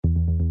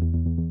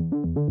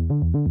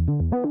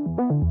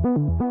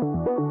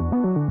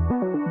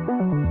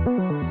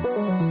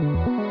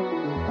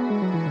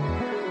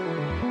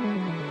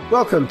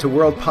Welcome to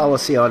World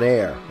Policy on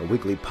Air, a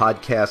weekly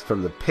podcast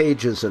from the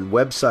pages and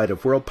website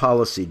of World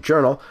Policy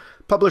Journal,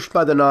 published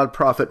by the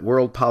nonprofit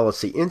World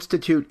Policy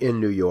Institute in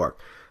New York.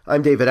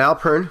 I'm David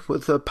Alpern,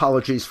 with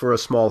apologies for a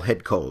small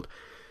head cold.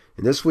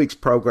 In this week's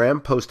program,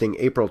 posting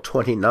April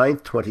 29,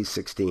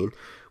 2016,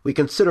 we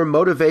consider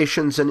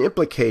motivations and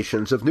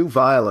implications of new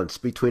violence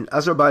between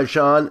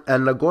Azerbaijan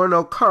and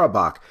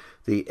Nagorno-Karabakh,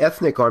 the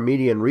ethnic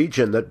Armenian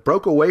region that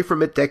broke away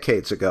from it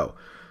decades ago.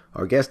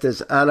 Our guest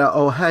is Anna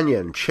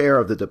Ohanyan, chair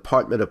of the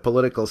Department of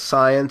Political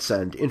Science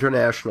and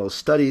International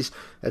Studies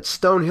at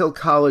Stonehill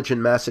College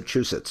in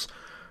Massachusetts.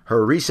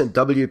 Her recent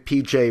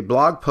WPJ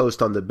blog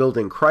post on the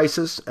building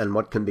crisis and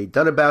what can be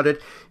done about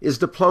it is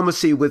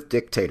Diplomacy with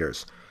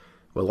Dictators.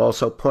 We'll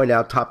also point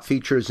out top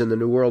features in the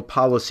New World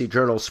Policy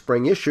Journal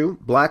spring issue,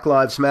 Black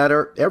Lives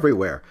Matter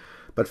Everywhere.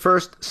 But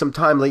first, some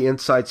timely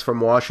insights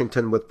from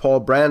Washington with Paul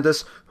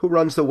Brandus, who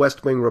runs the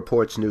West Wing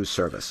Report's news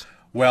service.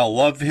 Well,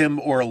 love him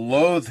or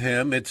loathe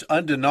him, it's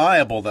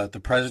undeniable that the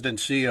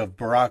presidency of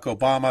Barack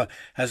Obama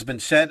has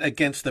been set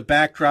against the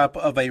backdrop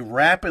of a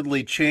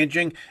rapidly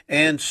changing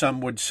and,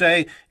 some would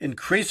say,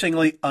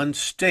 increasingly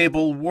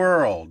unstable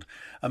world.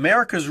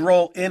 America's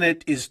role in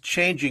it is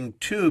changing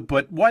too,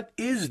 but what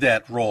is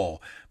that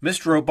role?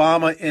 Mr.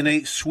 Obama, in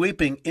a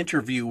sweeping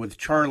interview with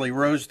Charlie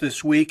Rose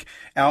this week,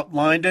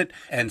 outlined it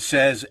and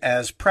says,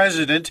 as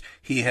president,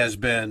 he has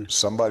been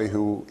somebody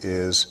who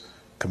is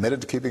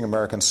committed to keeping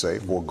Americans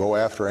safe, will go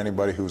after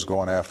anybody who's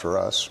going after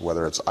us,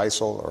 whether it's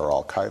ISIL or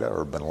Al-Qaeda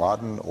or bin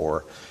Laden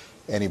or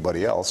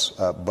anybody else,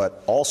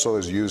 but also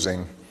is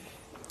using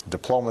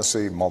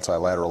diplomacy,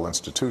 multilateral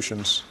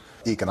institutions,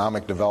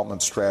 economic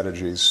development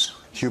strategies,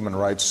 human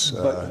rights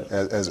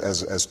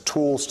as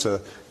tools to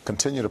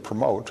continue to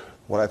promote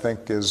what I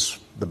think is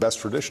the best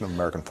tradition of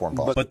American foreign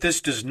policy. But this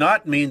does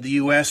not mean the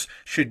U.S.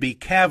 should be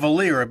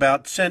cavalier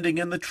about sending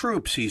in the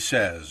troops, he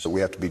says.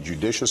 We have to be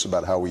judicious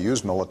about how we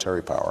use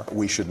military power.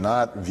 We should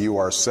not view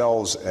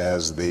ourselves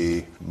as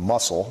the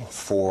muscle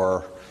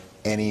for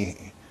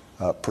any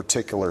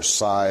particular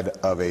side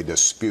of a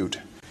dispute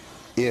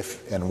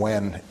if and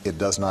when it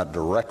does not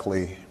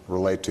directly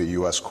relate to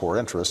U.S. core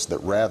interests, that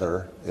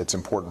rather it's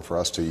important for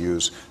us to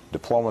use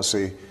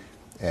diplomacy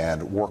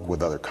and work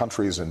with other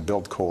countries and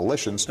build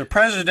coalitions. The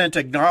president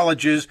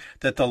acknowledges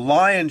that the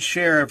lion's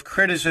share of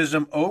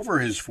criticism over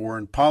his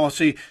foreign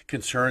policy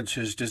concerns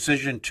his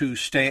decision to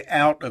stay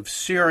out of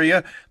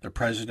Syria. The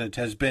president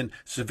has been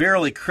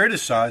severely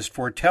criticized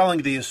for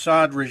telling the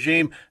Assad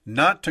regime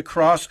not to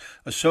cross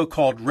a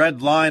so-called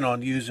red line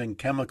on using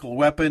chemical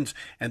weapons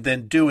and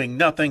then doing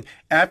nothing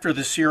after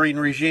the Syrian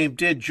regime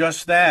did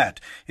just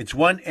that. It's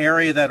one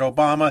area that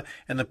Obama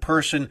and the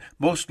person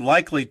most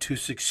likely to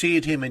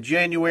succeed him in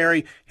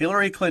January,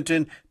 Hillary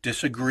Clinton,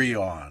 disagree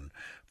on.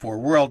 For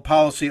World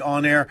Policy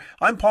on Air,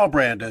 I'm Paul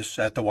Brandus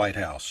at the White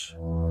House.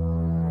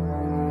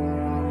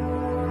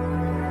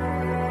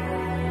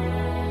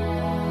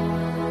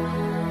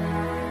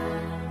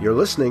 You're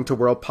listening to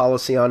World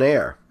Policy on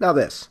Air. Now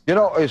this.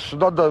 It's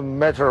not a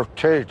matter of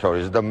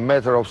territory, it's the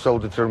matter of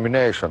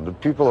self-determination. The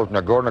people of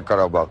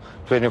Nagorno-Karabakh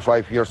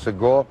 25 years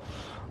ago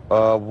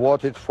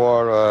voted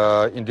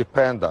for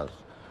independence.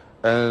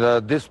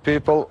 And these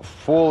people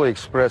fully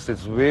expressed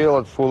its will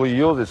and fully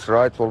used its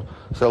rightful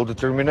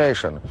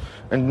self-determination.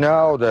 And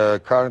now the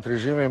current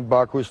regime in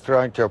Baku is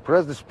trying to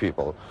oppress these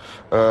people,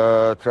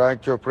 trying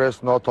to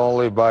oppress not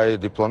only by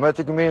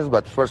diplomatic means,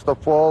 but first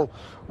of all,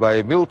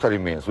 by military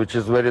means, which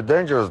is very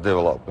dangerous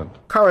development.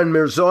 Karen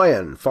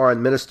Mirzoyan,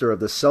 foreign minister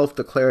of the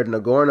self-declared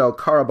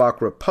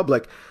Nagorno-Karabakh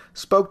Republic,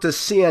 spoke to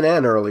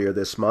CNN earlier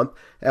this month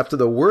after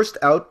the worst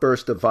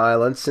outburst of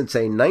violence since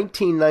a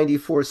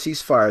 1994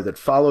 ceasefire that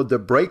followed the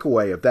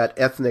breakaway of that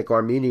ethnic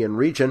Armenian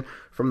region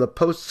from the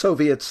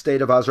post-Soviet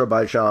state of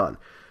Azerbaijan.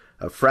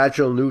 A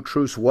fragile new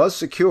truce was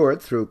secured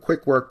through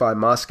quick work by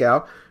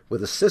Moscow,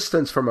 with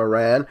assistance from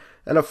Iran,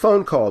 and a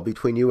phone call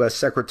between U.S.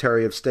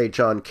 Secretary of State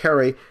John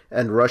Kerry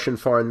and Russian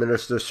Foreign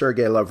Minister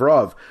Sergei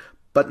Lavrov,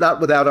 but not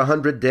without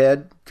 100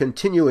 dead,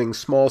 continuing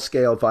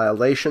small-scale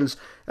violations,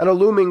 and a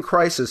looming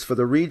crisis for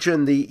the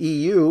region, the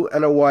EU,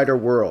 and a wider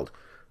world.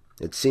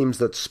 It seems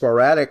that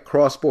sporadic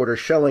cross-border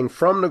shelling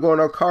from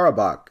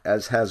Nagorno-Karabakh,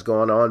 as has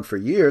gone on for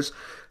years,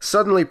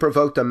 suddenly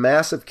provoked a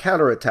massive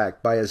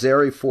counterattack by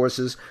Azeri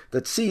forces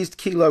that seized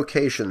key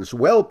locations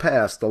well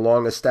past the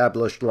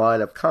long-established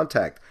line of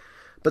contact.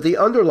 But the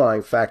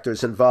underlying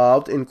factors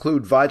involved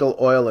include vital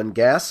oil and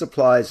gas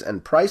supplies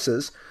and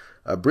prices,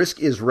 a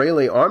brisk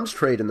Israeli arms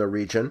trade in the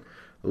region,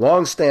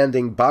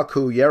 long-standing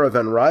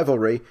Baku-Yerevan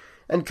rivalry,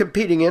 and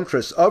competing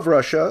interests of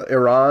Russia,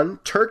 Iran,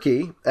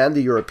 Turkey, and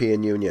the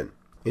European Union.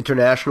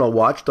 International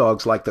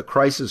watchdogs like the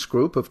Crisis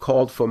Group have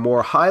called for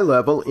more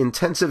high-level,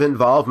 intensive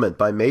involvement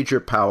by major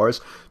powers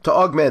to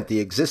augment the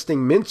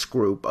existing Minsk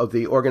group of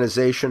the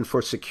Organization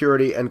for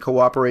Security and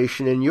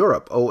Cooperation in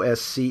Europe,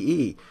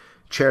 OSCE,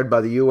 chaired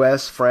by the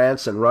U.S.,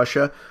 France, and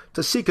Russia,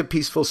 to seek a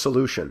peaceful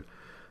solution.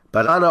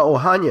 But Anna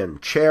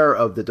Ohanyan, chair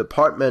of the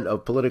Department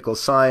of Political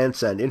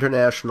Science and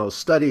International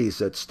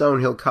Studies at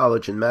Stonehill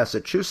College in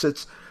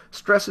Massachusetts,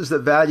 stresses the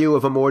value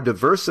of a more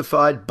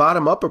diversified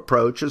bottom-up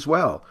approach as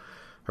well.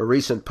 Her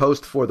recent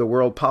post for the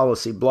World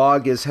Policy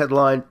blog is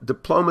headlined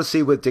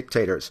Diplomacy with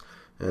Dictators,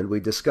 and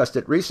we discussed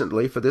it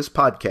recently for this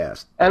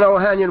podcast. Anna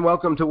Ohanyan,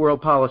 welcome to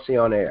World Policy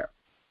on Air.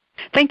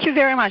 Thank you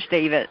very much,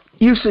 David.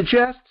 You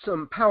suggest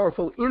some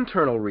powerful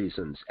internal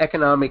reasons,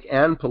 economic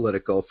and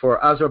political,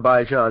 for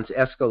Azerbaijan's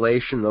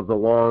escalation of the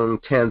long,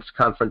 tense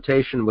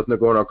confrontation with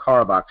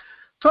Nagorno-Karabakh.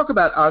 Talk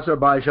about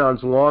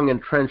Azerbaijan's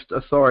long-entrenched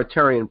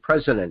authoritarian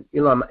president,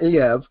 Ilham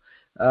Aliyev,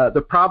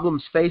 the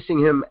problems facing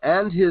him,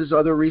 and his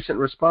other recent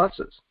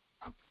responses.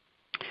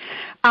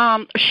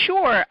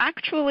 Sure.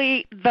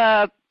 Actually,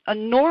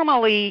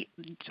 normally,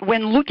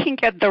 when looking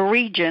at the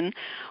region,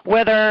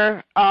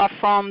 whether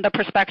from the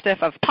perspective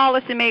of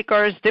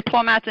policymakers,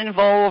 diplomats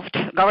involved,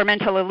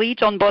 governmental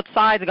elites on both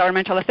sides,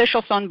 governmental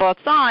officials on both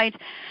sides,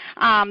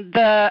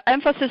 the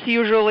emphasis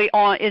usually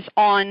is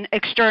on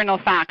external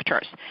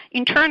factors.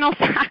 Internal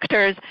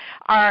factors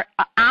are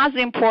as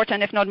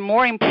important, if not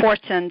more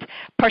important,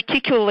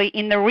 particularly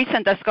in the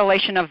recent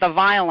escalation of the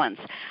violence.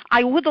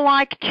 I would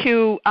like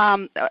to,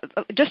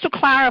 just to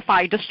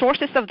clarify, the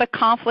sources of the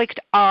conflict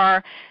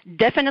are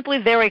definitely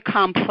very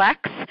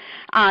complex.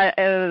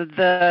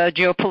 The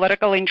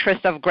geopolitical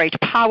interests of great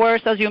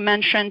powers, as you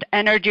mentioned,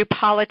 energy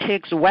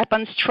politics,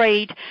 weapons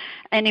trade,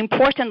 and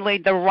importantly,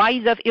 the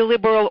rise of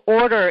illiberal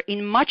order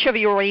in much of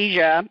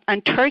Eurasia,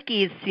 and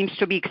Turkey seems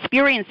to be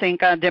experiencing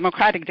a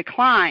democratic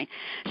decline.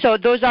 So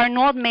those are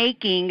not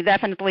making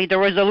definitely the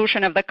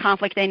resolution of the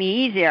conflict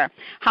any easier.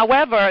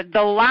 However,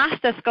 the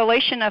last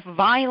escalation of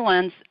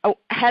violence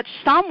had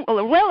some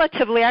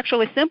relatively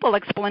actually simple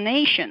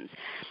explanations.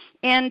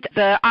 And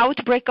the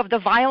outbreak of the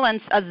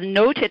violence, as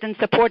noted and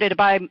supported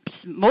by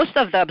most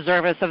of the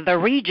observers of the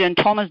region,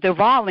 Thomas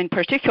Duval in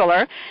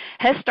particular,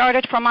 has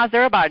started from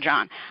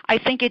Azerbaijan. I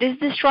think it is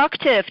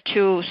destructive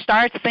to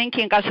start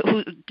thinking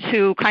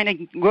to kind of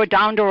go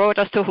down the road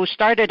as to who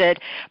started it.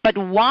 But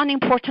one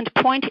important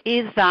point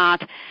is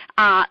that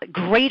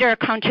greater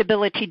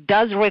accountability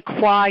does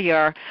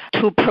require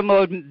to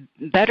promote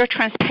better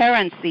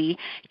transparency,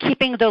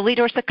 keeping the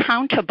leaders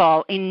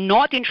accountable in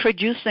not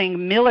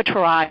introducing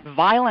militarized,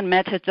 violent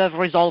methods of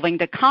resolving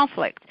the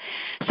conflict.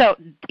 So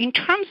in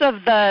terms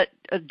of the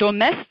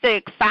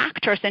domestic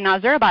factors in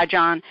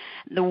Azerbaijan,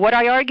 what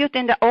I argued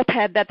in the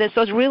op-ed that this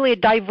was really a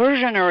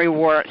diversionary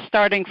war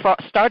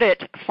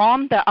started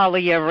from the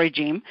Aliyev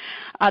regime.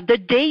 The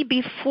day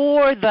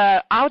before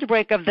the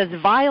outbreak of this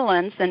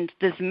violence and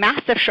this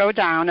massive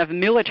showdown of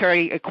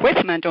military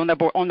equipment on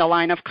the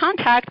line of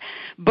contact,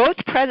 both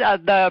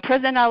the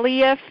President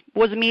Aliyev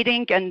was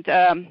meeting and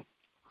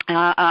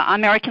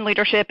American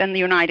leadership in the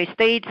United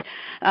States,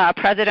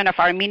 President of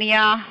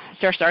Armenia,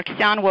 Sir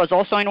Sargsyan, was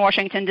also in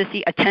Washington,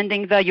 D.C.,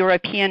 attending the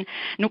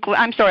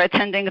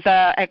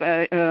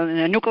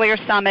nuclear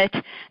summit,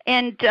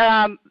 and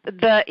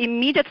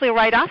immediately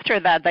right after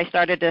that, they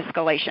started the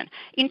escalation.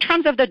 In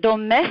terms of the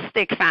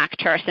domestic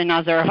factors in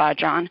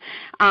Azerbaijan,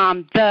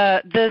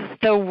 the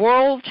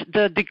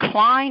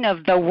decline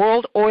of the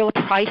world oil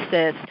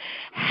prices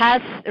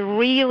has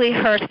really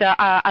hurt the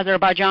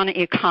Azerbaijani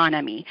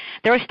economy.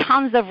 There is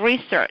tons of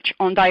research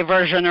on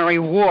diversionary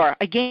war.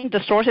 Again,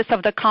 the sources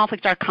of the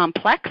conflict are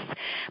complex,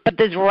 but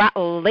this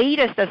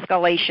latest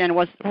escalation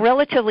was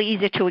relatively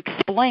easy to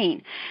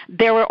explain.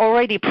 There were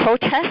already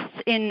protests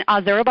in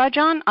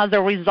Azerbaijan as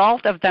a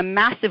result of the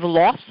massive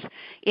loss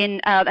in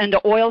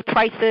the oil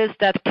prices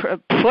that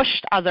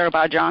pushed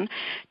Azerbaijan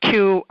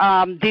to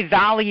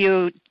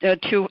devalue,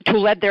 to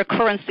let their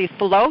currency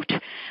float.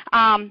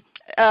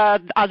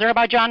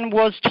 Azerbaijan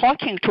was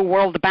talking to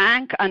World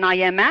Bank and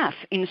IMF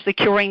in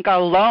securing a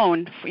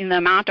loan in the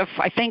amount of,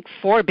 I think,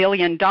 $4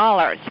 billion.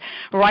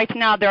 Right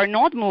now, they're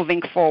not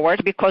moving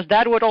forward because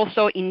that would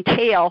also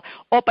entail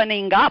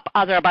opening up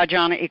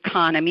Azerbaijan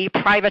economy.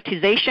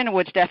 Privatization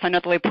would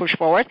definitely push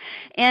forward.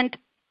 And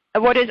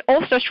what is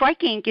also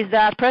striking is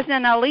that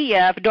President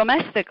Aliyev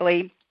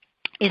domestically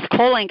is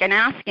calling and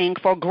asking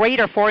for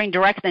greater foreign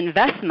direct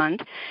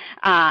investment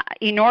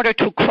in order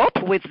to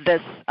cope with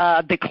this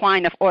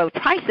decline of oil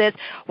prices,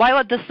 while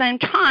at the same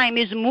time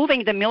is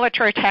moving the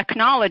military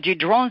technology,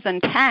 drones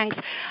and tanks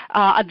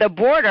at the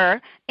border,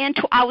 and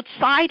to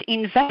outside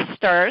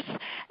investors.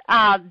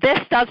 This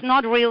does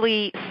not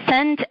really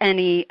send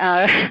any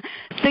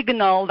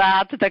signal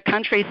that the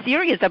country is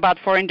serious about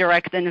foreign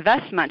direct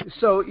investment.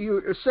 So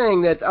you're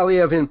saying that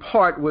Aliyev, in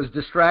part, was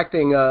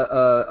distracting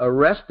a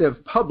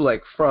restive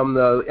public from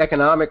the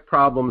economic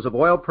problems of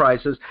oil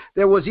prices.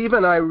 There was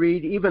even, I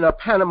read, even a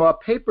Panama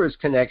Papers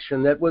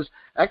connection that was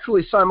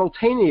actually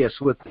simultaneous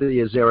with the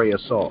Azeri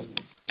assault.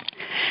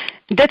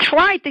 That's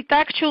right. It's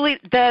actually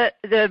the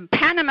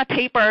Panama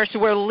Papers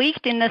were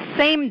leaked in the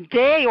same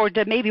day or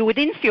maybe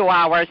within a few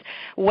hours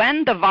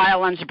when the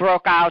violence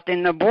broke out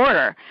in the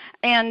border.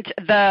 And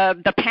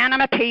the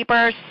Panama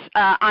Papers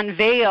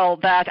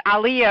unveiled that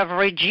Aliyev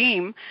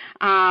regime,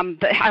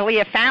 the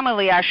Aliyev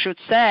family, I should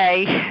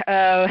say,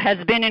 has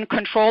been in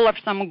control of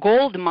some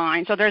gold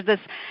mines. So there's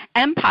this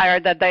empire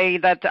that the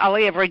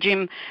Aliyev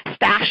regime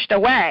stashed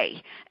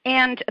away.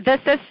 And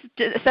this is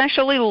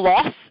essentially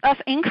loss of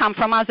income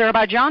from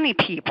Azerbaijani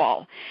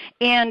people.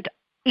 And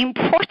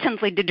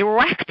importantly, the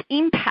direct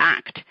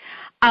impact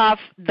of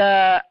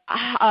the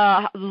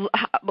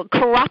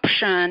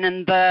corruption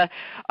and the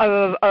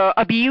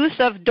abuse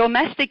of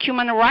domestic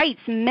human rights.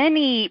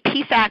 Many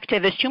peace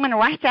activists, human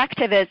rights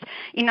activists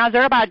in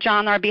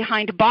Azerbaijan are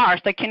behind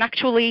bars. They can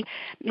actually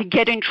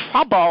get in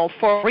trouble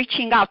for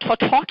reaching out, for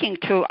talking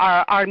to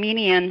our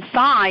Armenian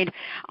side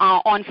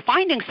on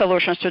finding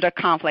solutions to the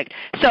conflict.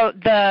 So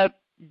the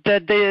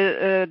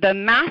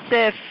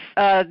massive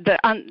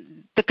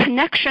the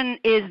connection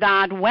is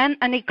that when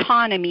an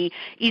economy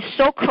is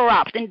so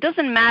corrupt, and it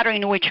doesn't matter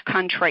in which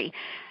country,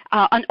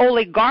 an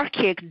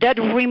oligarchic that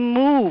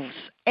removes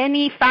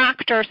any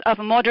factors of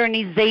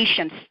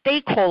modernization,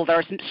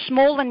 stakeholders,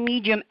 small and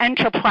medium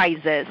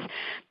enterprises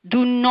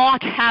do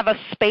not have a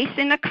space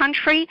in the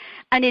country,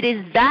 and it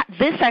is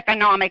this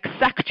economic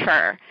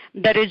sector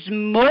that is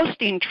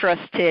most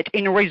interested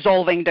in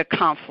resolving the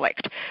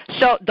conflict.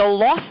 So the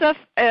loss of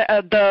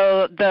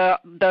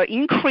the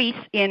increase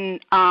in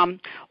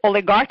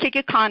oligarchic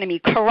economy,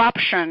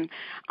 corruption,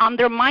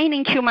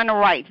 undermining human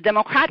rights,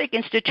 democratic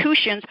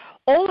institutions,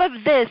 all of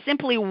this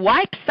simply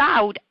wipes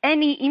out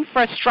any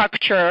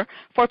infrastructure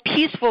for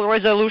peaceful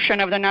resolution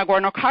of the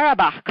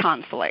Nagorno-Karabakh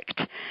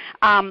conflict.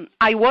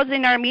 I was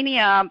in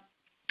Armenia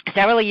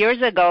several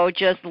years ago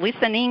just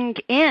listening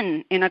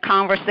in a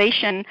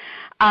conversation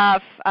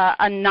of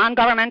a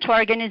non-governmental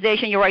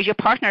organization, Eurasia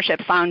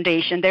Partnership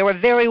Foundation. They were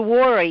very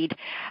worried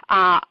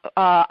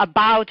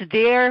about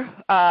their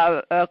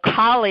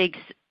colleagues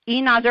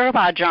in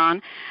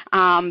Azerbaijan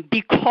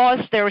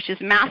because there was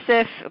this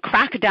massive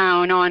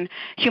crackdown on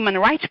human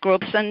rights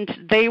groups, and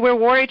they were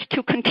worried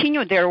to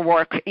continue their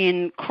work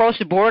in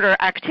cross-border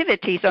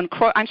activities on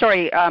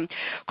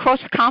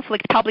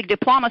cross-conflict public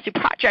diplomacy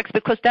projects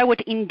because that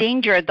would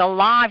endanger the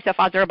lives of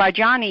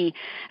Azerbaijani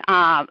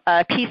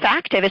peace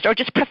activists or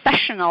just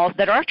professionals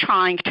that are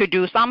trying to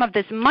do some of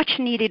this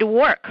much-needed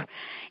work.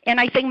 And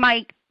I think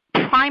my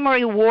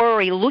primary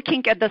worry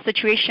looking at the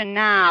situation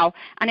now,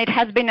 and it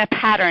has been a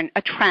pattern,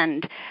 a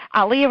trend,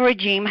 Aliyev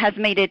regime has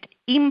made it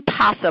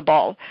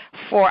impossible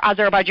for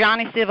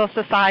Azerbaijani civil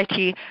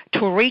society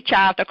to reach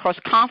out across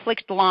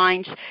conflict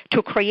lines,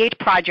 to create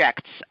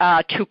projects,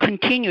 to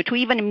continue, to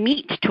even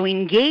meet, to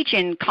engage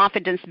in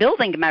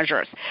confidence-building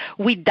measures.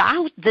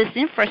 Without this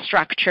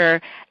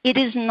infrastructure, it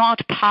is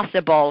not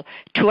possible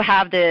to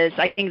have this,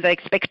 I think, the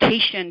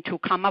expectation to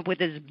come up with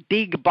these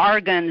big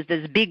bargains,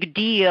 these big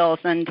deals,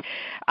 and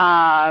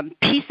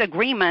peace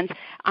agreements.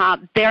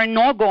 They're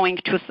not going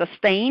to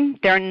sustain.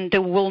 They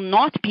will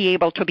not be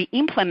able to be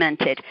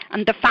implemented.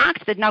 And the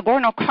fact that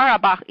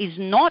Nagorno-Karabakh is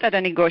not at a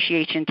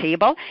negotiation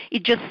table,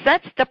 it just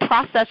sets the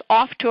process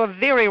off to a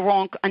very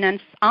wrong and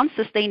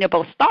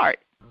unsustainable start.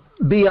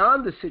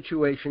 Beyond the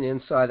situation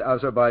inside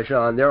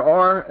Azerbaijan, there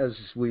are, as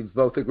we've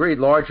both agreed,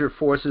 larger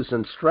forces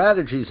and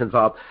strategies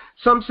involved.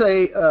 Some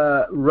say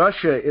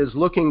Russia is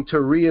looking to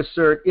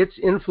reassert its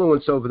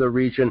influence over the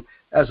region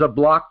as a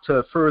block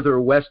to further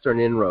Western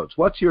inroads.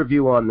 What's your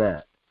view on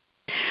that?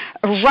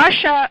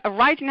 Russia,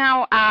 right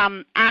now,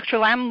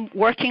 actually, I'm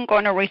working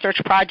on a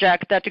research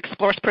project that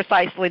explores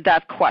precisely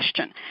that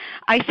question.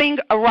 I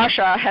think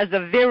Russia has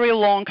a very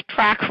long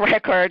track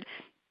record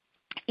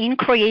in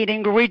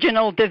creating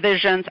regional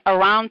divisions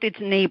around its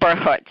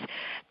neighborhoods.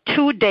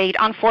 To date,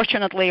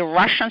 unfortunately,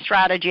 Russian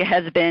strategy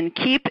has been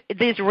keep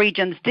these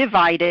regions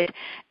divided.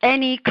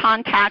 Any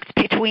contacts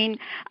between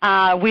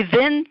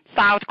within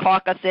South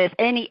Caucasus,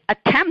 any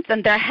attempts,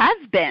 and there has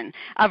been,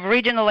 of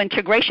regional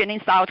integration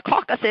in South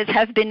Caucasus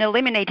has been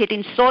eliminated,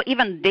 in so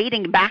even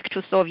dating back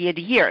to Soviet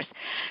years.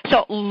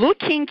 So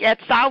looking at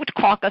South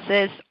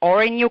Caucasus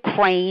or in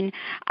Ukraine,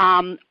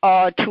 to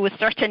a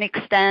certain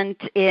extent,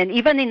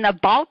 even in the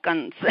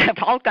Balkans,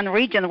 Balkan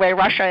region where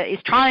Russia is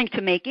trying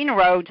to make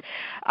inroads,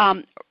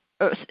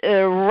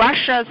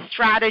 Russia's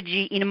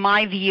strategy, in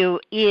my view,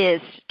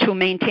 is to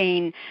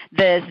maintain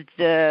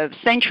the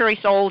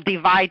centuries-old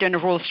divide and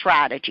rule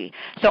strategy.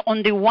 So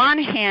on the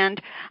one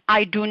hand,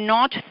 I do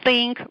not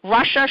think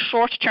Russia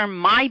short-term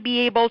might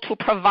be able to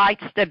provide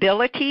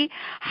stability.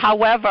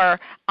 However,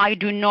 I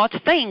do not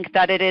think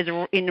that it is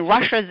in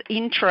Russia's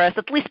interest,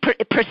 at least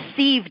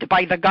perceived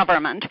by the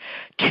government,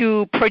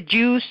 to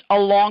produce a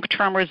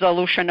long-term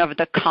resolution of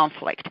the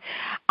conflict.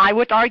 I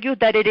would argue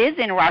that it is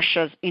in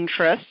Russia's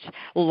interest,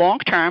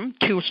 long-term,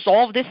 to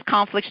solve this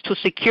conflict, to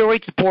secure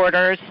its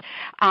borders,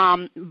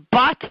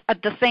 but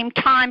at the same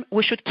time,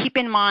 we should keep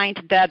in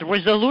mind that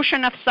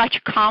resolution of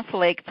such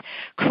conflicts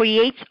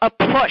creates a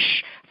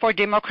push for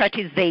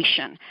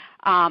democratization.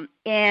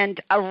 And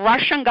a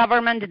Russian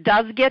government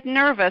does get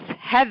nervous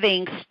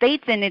having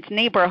states in its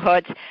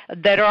neighborhoods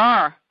that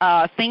are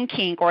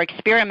thinking or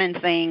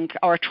experimenting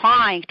or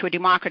trying to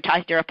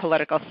democratize their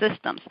political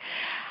systems.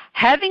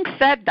 Having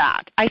said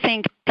that, I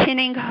think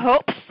pinning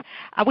hopes,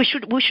 we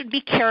should be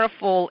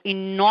careful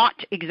in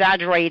not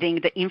exaggerating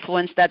the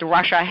influence that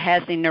Russia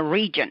has in the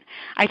region.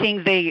 I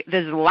think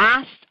this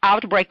last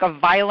outbreak of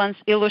violence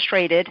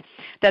illustrated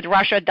that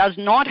Russia does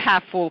not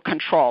have full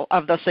control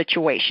of the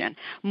situation.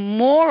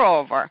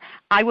 Moreover,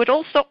 I would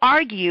also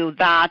argue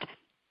that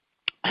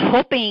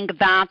hoping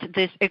that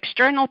these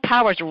external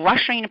powers,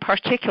 Russia in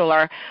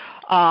particular,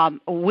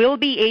 will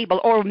be able,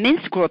 or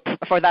Minsk Group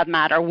for that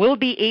matter, will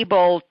be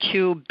able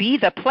to be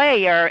the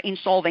player in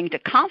solving the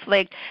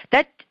conflict,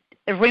 that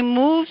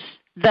removes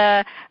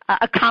the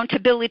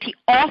accountability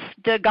of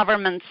the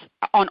governments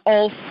on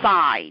all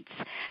sides.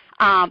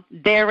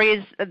 There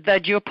is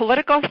the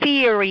geopolitical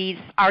theories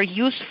are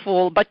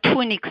useful, but to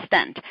an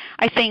extent.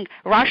 I think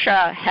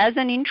Russia has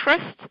an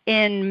interest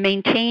in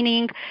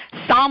maintaining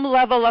some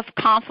level of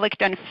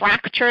conflict and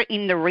fracture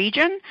in the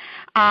region.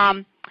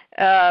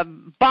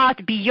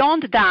 But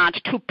beyond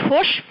that, to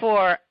push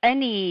for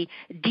any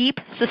deep,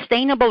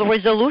 sustainable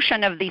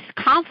resolution of this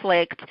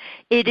conflict,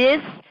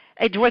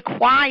 it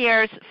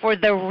requires for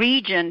the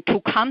region to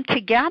come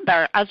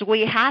together, as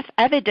we have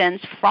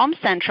evidence from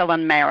Central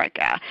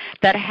America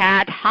that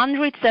had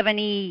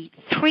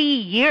 173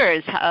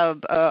 years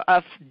of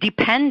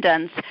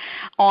dependence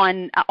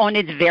on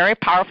its very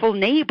powerful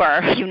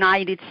neighbor,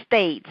 United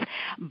States.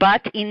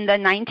 But in the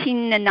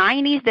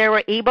 1990s, they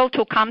were able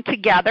to come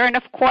together, and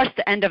of course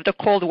the end of the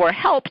Cold War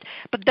helped,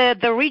 but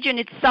the region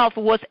itself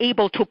was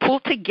able to pull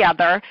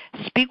together,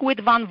 speak with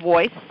one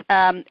voice,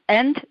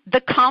 end the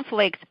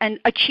conflicts, and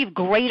achieve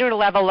greater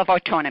level of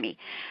autonomy.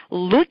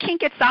 Looking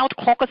at South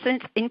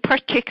Caucasus in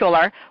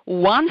particular,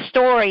 one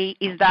story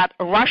is that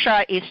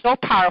Russia is so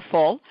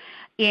powerful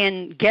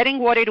in getting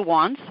what it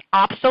wants,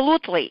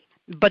 absolutely.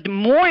 But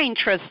more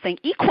interesting,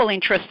 equal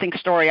interesting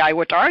story, I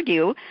would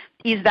argue,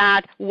 is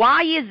that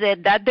why is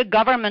it that the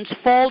governments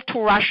fall to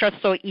Russia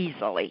so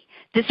easily?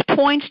 This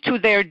points to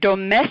their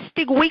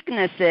domestic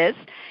weaknesses.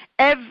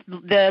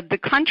 The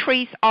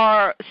countries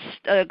are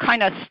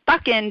kind of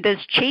stuck in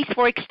this chase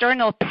for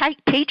external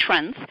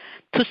patrons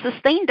to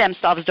sustain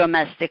themselves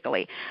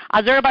domestically.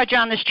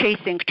 Azerbaijan is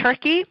chasing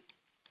Turkey,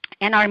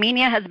 and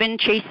Armenia has been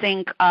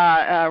chasing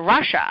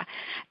Russia.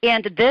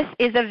 And this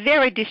is a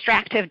very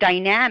distractive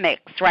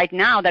dynamics right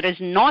now that is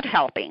not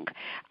helping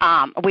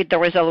with the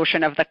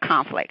resolution of the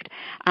conflict.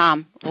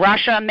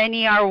 Russia,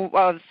 many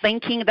are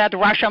thinking that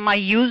Russia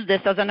might use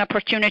this as an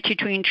opportunity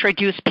to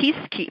introduce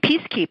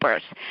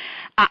peacekeepers.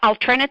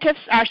 Alternatives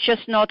are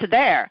just not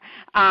there.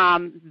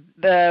 But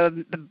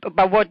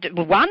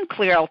one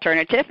clear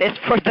alternative is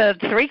for the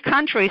three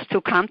countries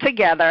to come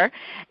together,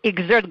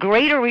 exert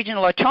greater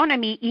regional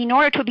autonomy in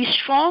order to be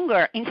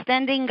stronger in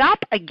standing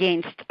up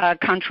against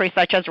countries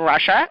such as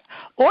Russia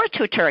or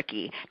to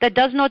Turkey. That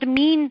does not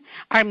mean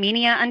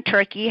Armenia and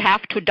Turkey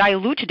have to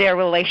dilute their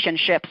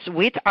relationships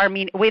with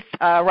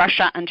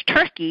Russia and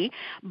Turkey,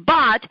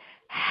 but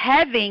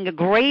having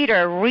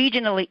greater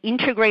regionally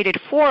integrated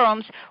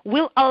forums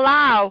will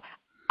allow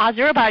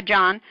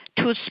Azerbaijan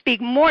to speak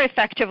more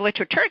effectively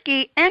to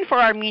Turkey and for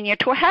Armenia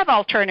to have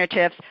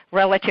alternatives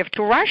relative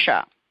to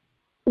Russia.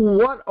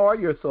 What are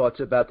your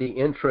thoughts about the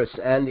interests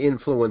and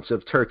influence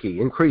of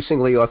Turkey,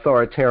 increasingly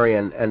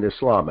authoritarian and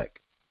Islamic?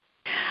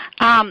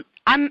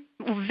 I'm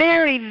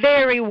very,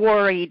 very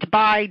worried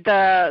by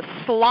the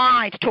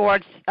slide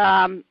towards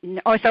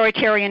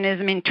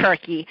authoritarianism in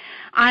Turkey.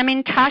 I'm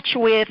in touch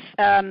with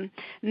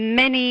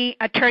many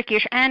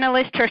Turkish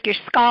analysts,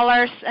 Turkish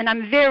scholars, and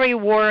I'm very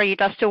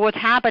worried as to what's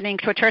happening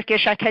to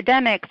Turkish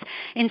academics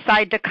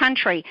inside the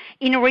country.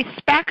 In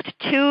respect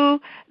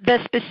to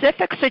the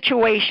specific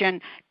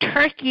situation,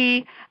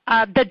 Turkey,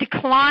 the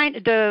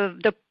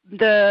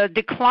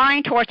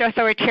decline towards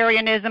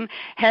authoritarianism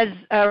has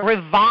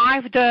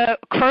revived the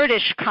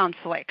Kurdish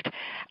conflict.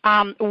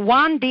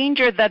 One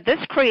danger that this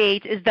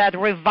creates is that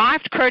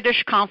revived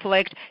Kurdish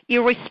conflict,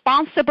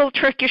 irresponsible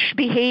Turkish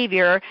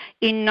behavior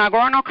in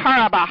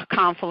Nagorno-Karabakh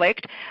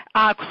conflict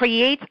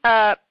creates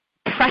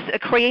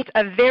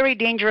a very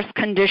dangerous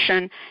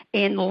condition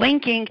in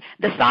linking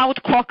the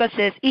South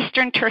Caucasus,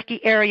 Eastern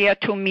Turkey area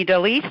to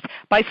Middle East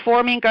by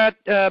forming a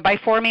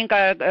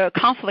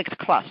conflict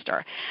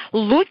cluster.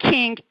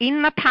 Looking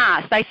in the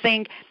past, I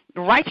think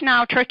right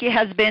now Turkey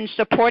has been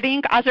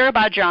supporting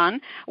Azerbaijan,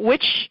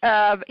 which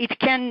it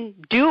can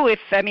do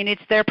it's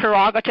their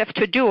prerogative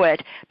to do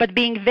it, but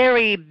being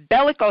very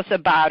bellicose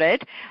about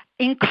it.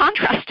 In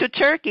contrast to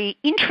Turkey,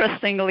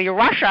 interestingly,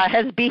 Russia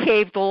has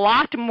behaved a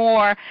lot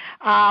more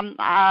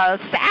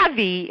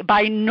savvy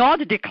by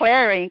not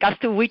declaring as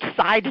to which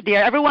side they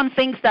are. Everyone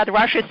thinks that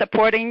Russia is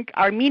supporting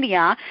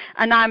Armenia,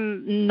 and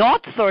I'm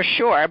not so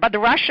sure. But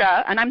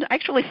Russia, and I'm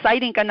actually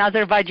citing an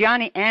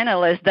Azerbaijani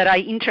analyst that I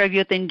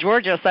interviewed in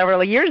Georgia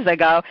several years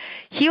ago,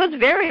 he was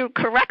very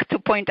correct to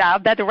point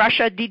out that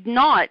Russia did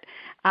not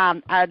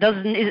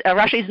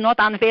Russia is not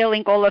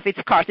unveiling all of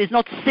its cards. It's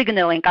not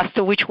signaling as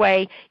to which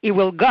way it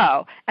will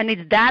go. And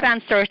it's that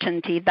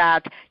uncertainty,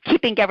 that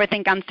keeping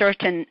everything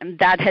uncertain,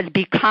 that has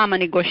become a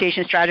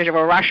negotiation strategy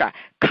for Russia.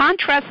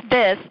 Contrast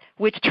this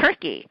with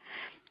Turkey.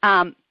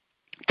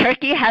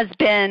 Turkey has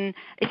been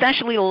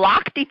essentially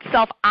locked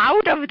itself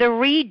out of the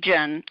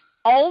region,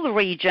 all the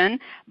region,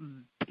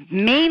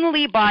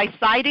 mainly by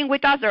siding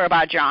with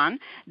Azerbaijan.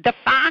 The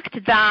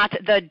fact that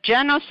the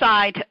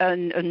genocide,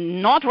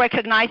 not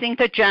recognizing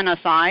the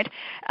genocide,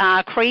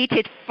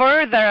 created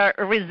further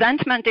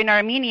resentment in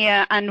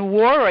Armenia and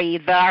worry.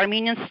 The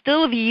Armenians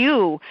still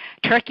view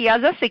Turkey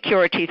as a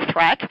security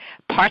threat,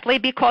 partly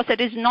because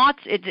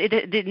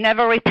it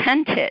never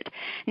repented.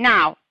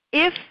 Now,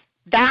 if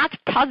that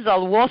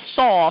puzzle was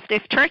solved,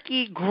 if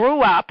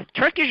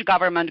Turkish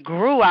government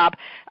grew up,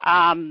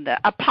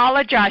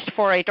 apologized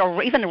for it,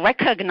 or even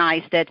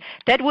recognized it,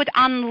 that would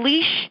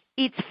unleash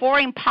its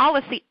foreign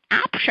policy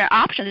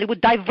options. It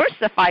would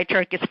diversify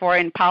Turkey's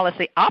foreign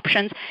policy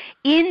options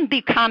in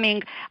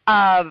becoming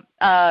a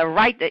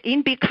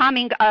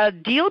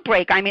deal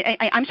breaker.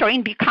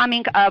 In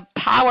becoming a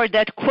power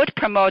that could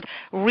promote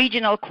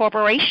regional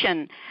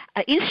cooperation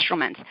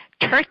instruments.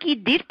 Turkey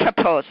did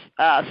propose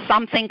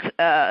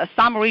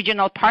some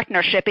regional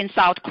partnership in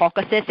South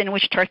Caucasus in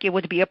which Turkey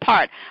would be a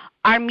part.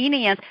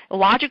 Armenians,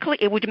 logically,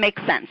 it would make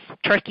sense.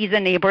 Turkey is a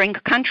neighboring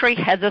country,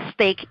 has a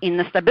stake in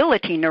the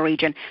stability in the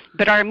region.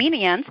 But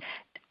Armenians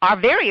are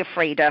very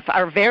afraid of,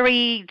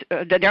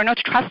 they're not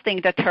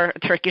trusting the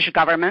Turkish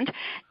government,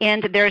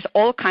 and there's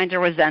all kinds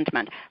of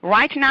resentment.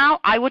 Right now,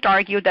 I would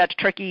argue that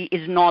Turkey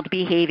is not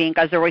behaving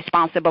as a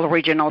responsible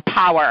regional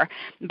power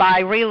by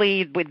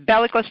really, with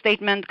bellicose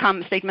statements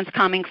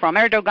coming from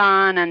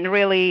Erdogan, and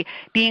really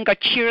being a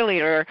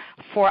cheerleader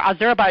for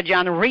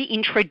Azerbaijan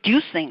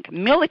reintroducing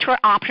military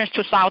options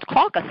to South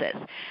Caucasus.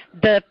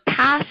 The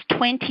past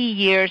 20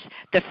 years,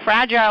 the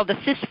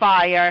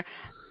ceasefire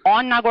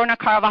on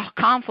Nagorno-Karabakh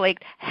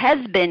conflict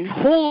has been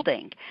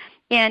holding,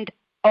 and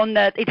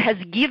it has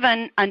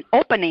given an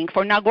opening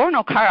for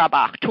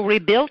Nagorno-Karabakh to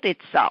rebuild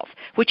itself,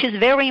 which is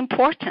very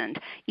important.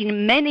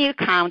 In many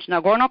accounts,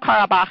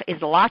 Nagorno-Karabakh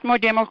is a lot more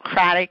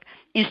democratic,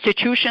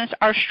 institutions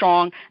are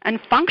strong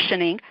and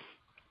functioning,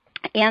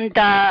 and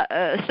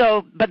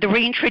but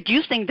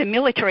reintroducing the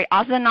military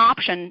as an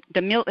option,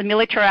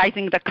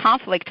 militarizing the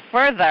conflict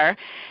further,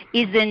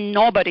 is in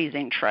nobody's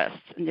interest.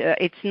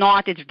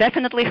 It's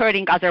definitely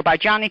hurting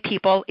Azerbaijani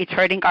people, it's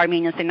hurting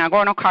Armenians in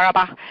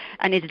Nagorno-Karabakh,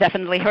 and it's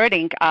definitely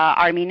hurting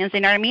Armenians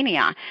in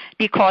Armenia,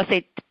 because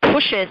it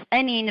pushes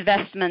any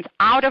investment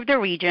out of the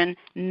region,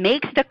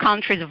 makes the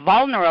countries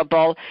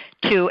vulnerable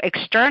to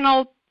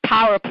external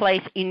power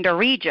plays in the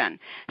region.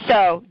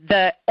 So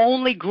the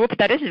only group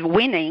that is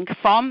winning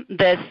from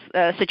this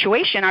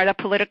situation are the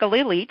political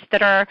elites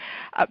that are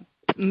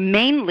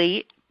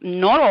mainly,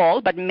 not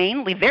all, but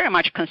mainly very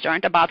much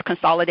concerned about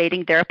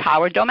consolidating their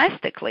power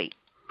domestically.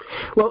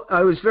 Well,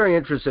 I was very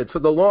interested. For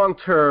the long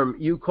term,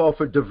 you call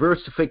for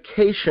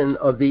diversification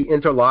of the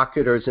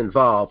interlocutors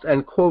involved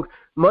and, quote,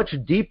 much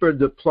deeper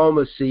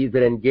diplomacy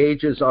that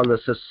engages on the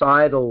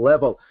societal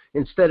level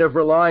instead of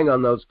relying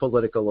on those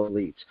political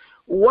elites.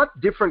 What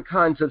different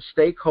kinds of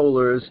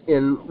stakeholders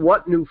in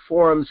what new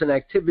forums and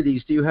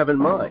activities do you have in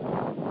mind?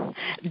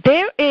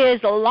 There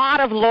is a lot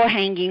of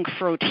low-hanging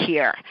fruit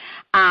here.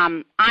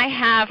 I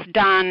have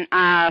done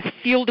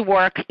field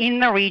work in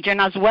the region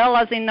as well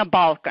as in the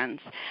Balkans.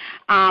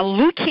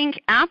 Looking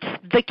at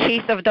the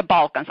case of the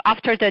Balkans,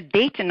 after the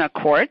Dayton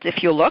Accords,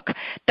 if you look,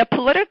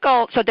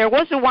 so there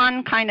was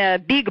one kind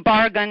of big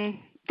bargain.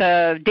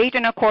 The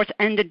Dayton Accords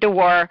ended the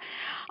war,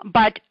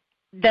 but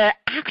the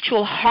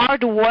actual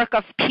hard work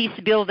of peace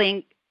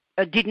building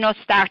did not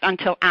start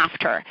until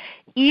after.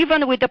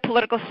 Even with the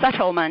political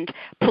settlement,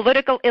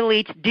 political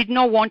elites did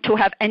not want to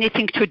have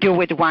anything to do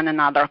with one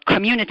another.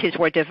 Communities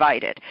were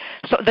divided.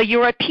 So the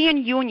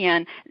European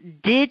Union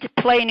did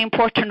play an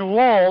important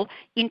role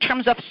in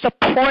terms of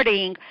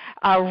supporting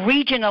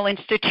regional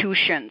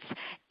institutions.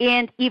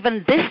 And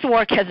even this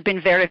work has been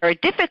very, very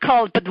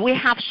difficult, but we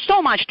have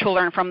so much to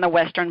learn from the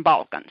Western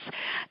Balkans.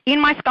 In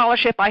my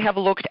scholarship, I have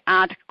looked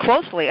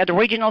closely at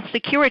regional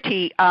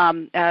security,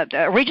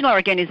 regional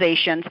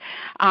organizations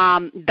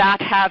that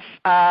have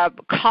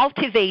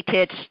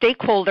cultivated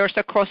stakeholders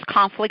across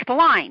conflict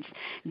lines.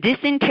 This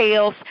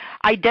entails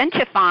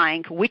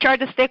identifying which are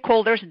the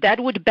stakeholders that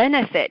would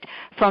benefit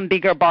from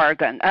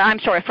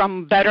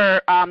from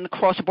better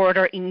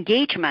cross-border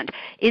engagement.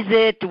 Is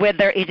it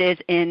whether it is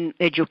in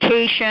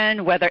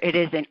education, whether it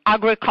is in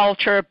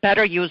agriculture,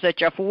 better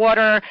usage of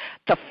water,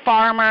 the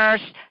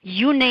farmers,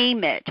 you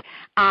name it.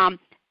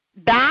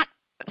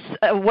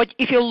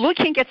 If you're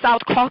looking at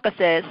South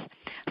Caucasus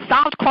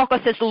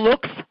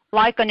looks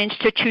like an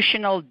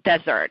institutional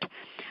desert.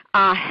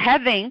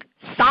 having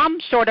some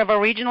sort of a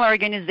regional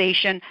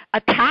organization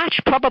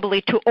attached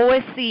probably to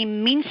OSCE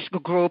Minsk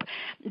group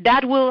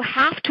that will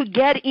have to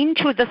get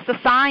into the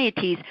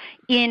societies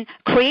in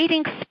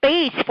creating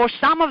space for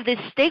some of these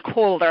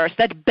stakeholders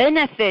that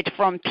benefit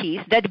from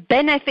peace, that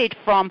benefit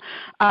from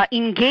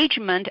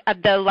engagement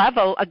at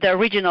the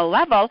regional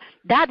level.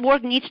 That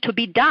work needs to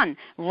be done.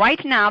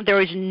 Right now,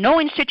 there is no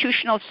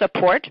institutional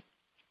support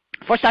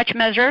for such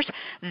measures,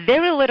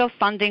 very little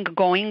funding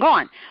going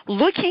on.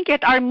 Looking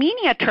at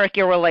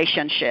Armenia-Turkey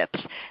relationships,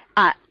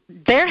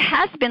 there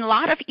has been a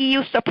lot of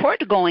EU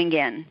support going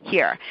in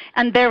here,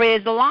 and there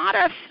is a lot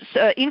of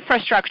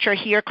infrastructure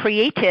here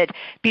created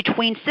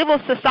between civil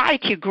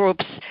society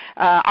groups,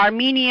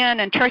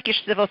 Armenian and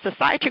Turkish civil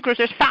society groups.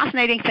 There's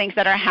fascinating things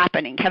that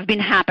have been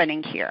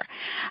happening here.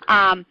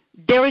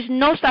 There is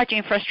no such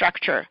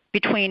infrastructure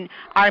between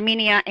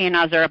Armenia and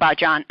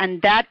Azerbaijan, and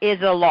that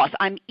is a loss.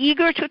 I'm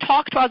eager to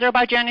talk to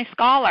Azerbaijani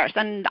scholars,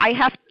 and I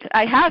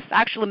have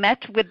actually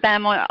met with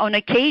them on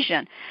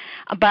occasion,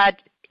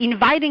 but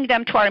inviting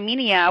them to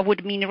Armenia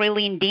would mean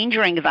really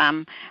endangering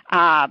them,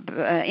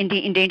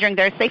 endangering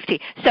their safety.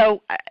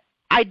 So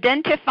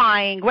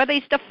identifying, whether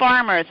it's the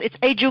farmers, it's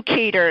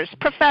educators,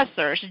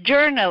 professors,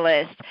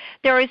 journalists,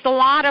 there is a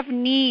lot of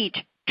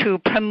need to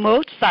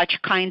promote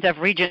such kinds of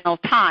regional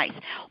ties.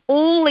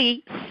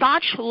 Only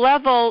such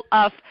level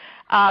of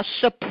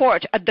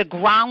support at the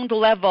ground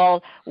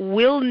level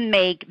will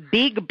make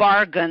big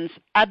bargains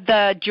at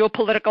the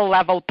geopolitical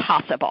level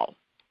possible.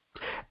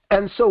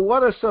 And so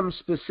what are some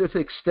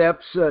specific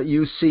steps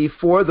you see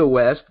for the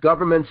West,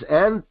 governments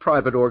and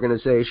private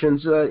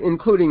organizations,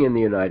 including in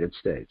the United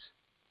States?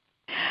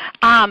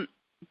 One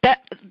of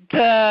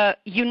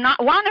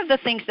the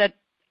things that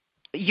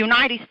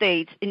United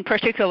States in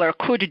particular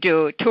could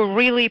do to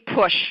really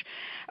push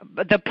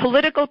the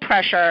political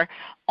pressure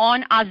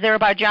on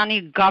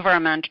Azerbaijani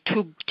government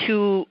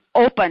to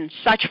open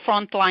such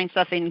front lines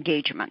of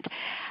engagement.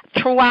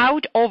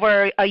 Throughout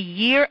over a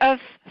year of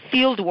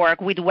field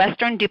work with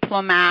Western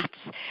diplomats,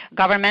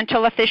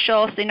 governmental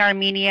officials in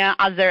Armenia,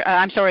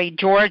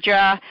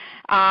 Georgia,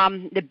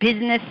 the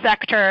business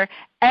sector,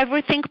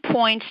 everything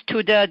points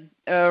to the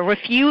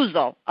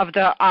refusal of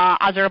the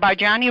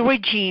Azerbaijani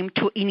regime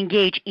to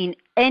engage in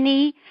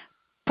any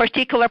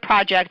particular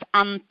project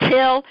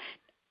until,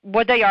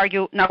 what they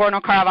argue,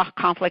 Nagorno-Karabakh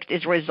conflict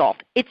is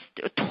resolved. It's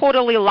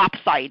totally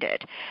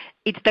lopsided.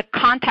 It's the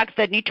contacts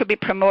that need to be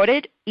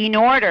promoted in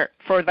order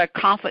for the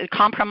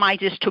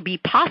compromises to be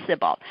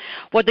possible.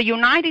 What the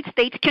United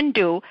States can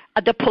do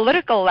at the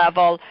political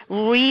level,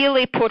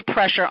 really put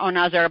pressure on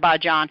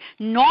Azerbaijan,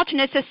 not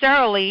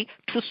necessarily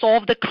to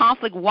solve the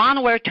conflict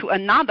one way or to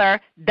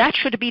another. That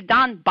should be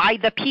done by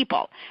the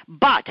people.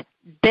 But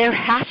there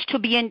has to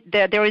be,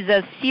 there is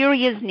a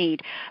serious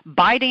need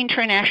by the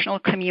international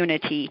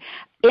community,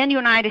 in the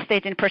United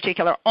States in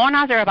particular, on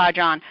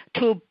Azerbaijan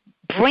to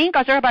bring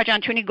Azerbaijan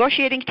to a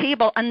negotiating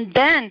table and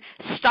then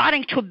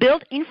starting to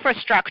build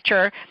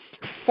infrastructure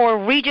for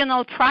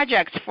regional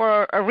projects,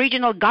 for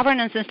regional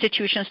governance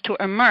institutions to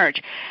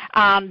emerge.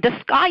 The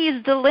sky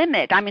is the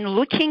limit. I mean,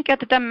 looking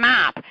at the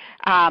map,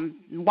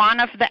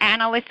 one of the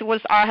analysts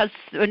has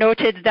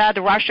noted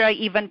that Russia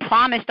even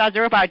promised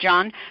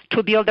Azerbaijan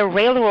to build a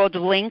railroad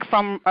link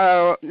from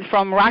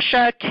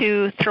Russia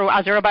through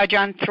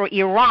Azerbaijan through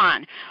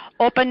Iran,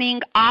 opening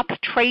up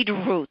trade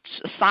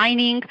routes,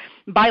 signing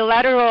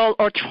bilateral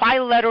or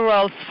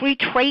trilateral free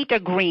trade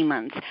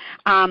agreements.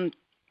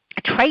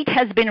 Trade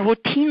has been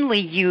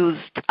routinely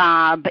used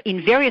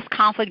in various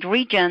conflict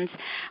regions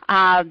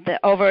and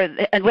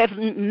we have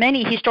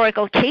many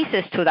historical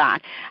cases to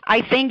that.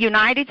 I think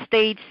United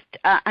States,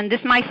 and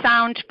this might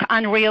sound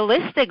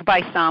unrealistic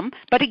by some,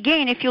 but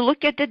again, if you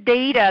look at the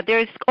data,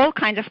 there's all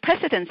kinds of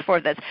precedents for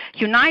this.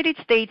 United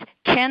States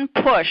can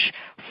push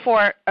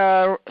for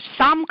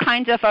some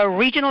kinds of a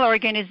regional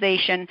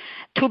organization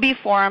to be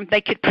formed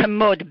that could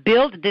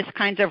build this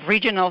kinds of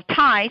regional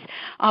ties,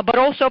 but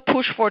also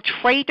push for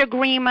trade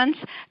agreements,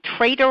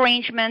 trade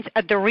arrangements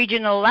at the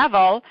regional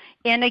level.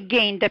 And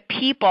again, the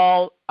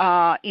people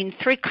in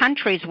three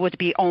countries would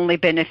be only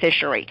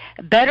beneficiary.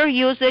 Better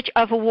usage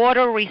of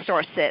water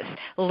resources,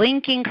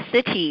 linking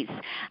cities.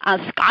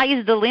 Sky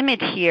is the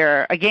limit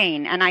here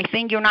again. And I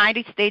think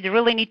United States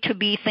really need to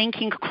be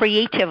thinking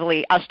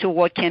creatively as to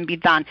what can be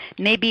done.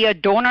 Maybe a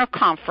donor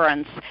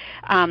conference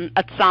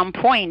at some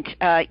point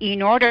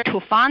in order to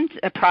fund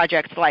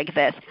projects like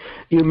this.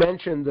 You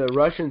mentioned the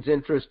Russians'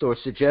 interest or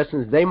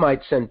suggestions they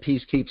might send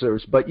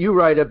peacekeepers, but you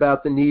write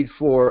about the need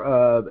for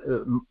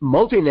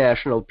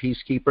multinational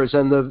peacekeepers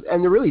and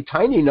the really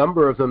tiny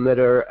number of them that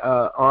are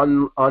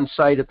on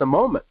site at the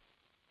moment.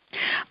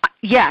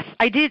 Yes,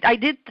 I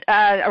did.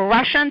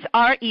 Russians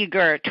are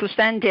eager to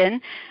send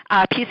in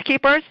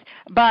peacekeepers,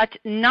 but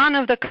none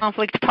of the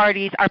conflict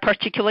parties are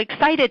particularly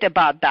excited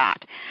about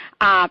that.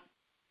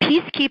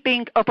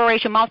 peacekeeping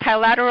operation,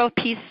 multilateral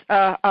peace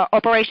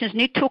operations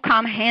need to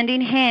come hand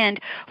in hand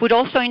with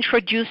also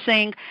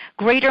introducing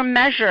greater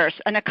measures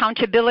and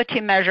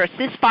accountability measures,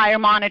 ceasefire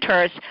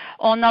monitors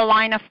on the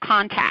line of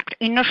contact.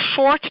 In the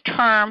short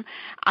term,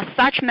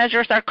 such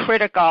measures are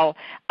critical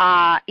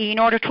in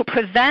order to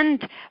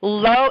prevent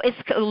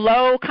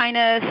low kind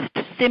of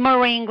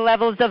simmering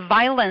levels of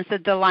violence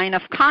at the line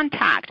of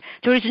contact.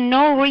 There is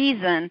no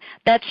reason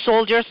that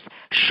soldiers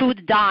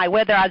should die,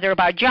 whether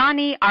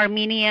Azerbaijani,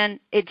 Armenian,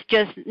 it's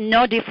just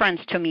no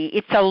difference to me.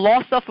 It's a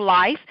loss of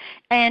life,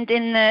 and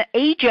in the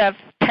age of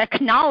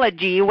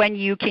technology, when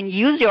you can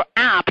use your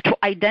app to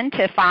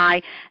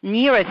identify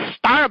nearest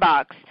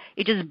Starbucks,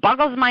 it just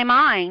boggles my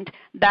mind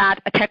that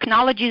a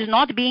technology is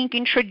not being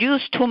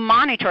introduced to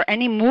monitor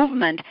any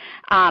movement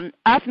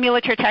of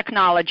military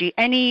technology,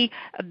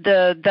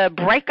 the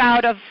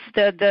breakout of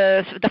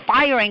the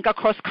firing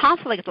across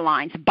conflict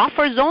lines.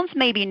 Buffer zones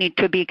maybe need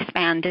to be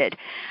expanded.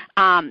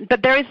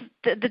 But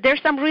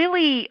there's some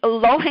really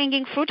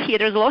low-hanging fruit here.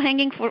 There's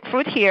low-hanging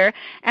fruit here,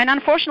 and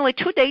unfortunately,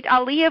 to date,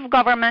 Aliyev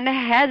government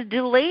has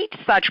delayed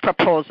such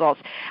proposals,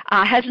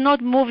 has not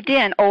moved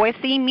in.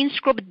 OSCE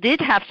Minsk Group did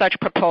have such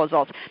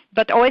proposals,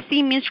 but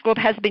OSCE Minsk Group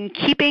has been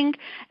keeping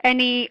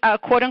any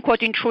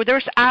quote-unquote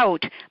intruders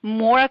out.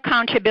 More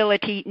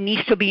accountability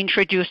needs to be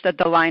introduced at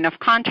the line of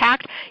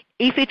contact.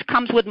 If it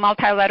comes with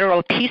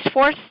multilateral peace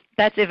force,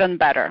 that's even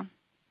better.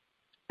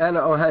 Anna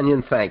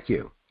Ohanyan, thank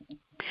you.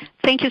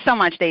 Thank you so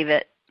much,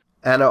 David.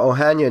 Anna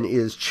Ohanyan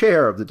is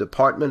chair of the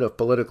Department of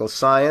Political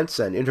Science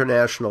and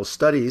International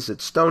Studies at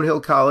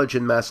Stonehill College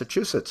in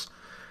Massachusetts.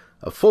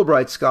 A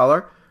Fulbright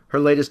scholar, her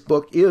latest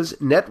book is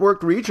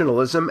Networked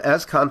Regionalism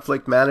as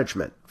Conflict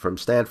Management from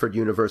Stanford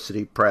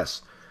University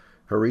Press.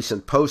 Her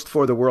recent post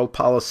for the World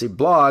Policy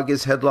blog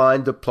is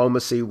headlined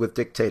Diplomacy with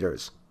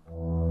Dictators.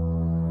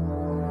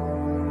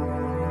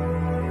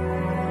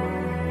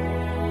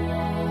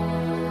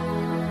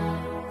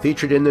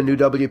 Featured in the new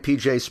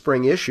WPJ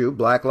spring issue,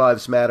 Black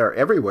Lives Matter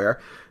Everywhere,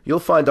 you'll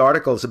find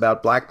articles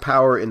about black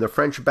power in the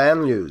French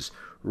banlieues,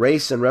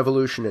 race and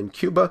revolution in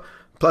Cuba,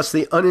 plus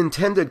the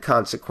unintended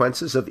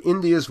consequences of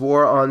India's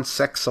war on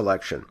sex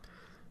selection.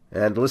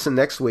 And listen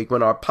next week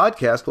when our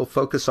podcast will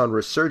focus on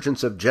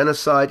resurgence of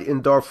genocide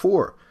in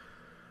Darfur.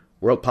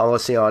 World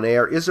Policy on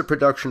Air is a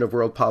production of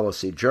World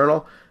Policy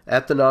Journal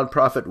at the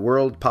nonprofit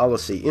World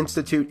Policy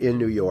Institute in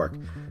New York.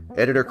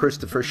 Editor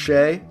Christopher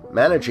Shea,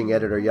 managing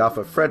editor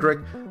Yaffa Frederick,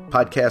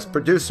 podcast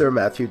producer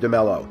Matthew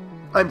DeMello.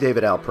 I'm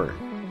David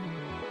Alpern.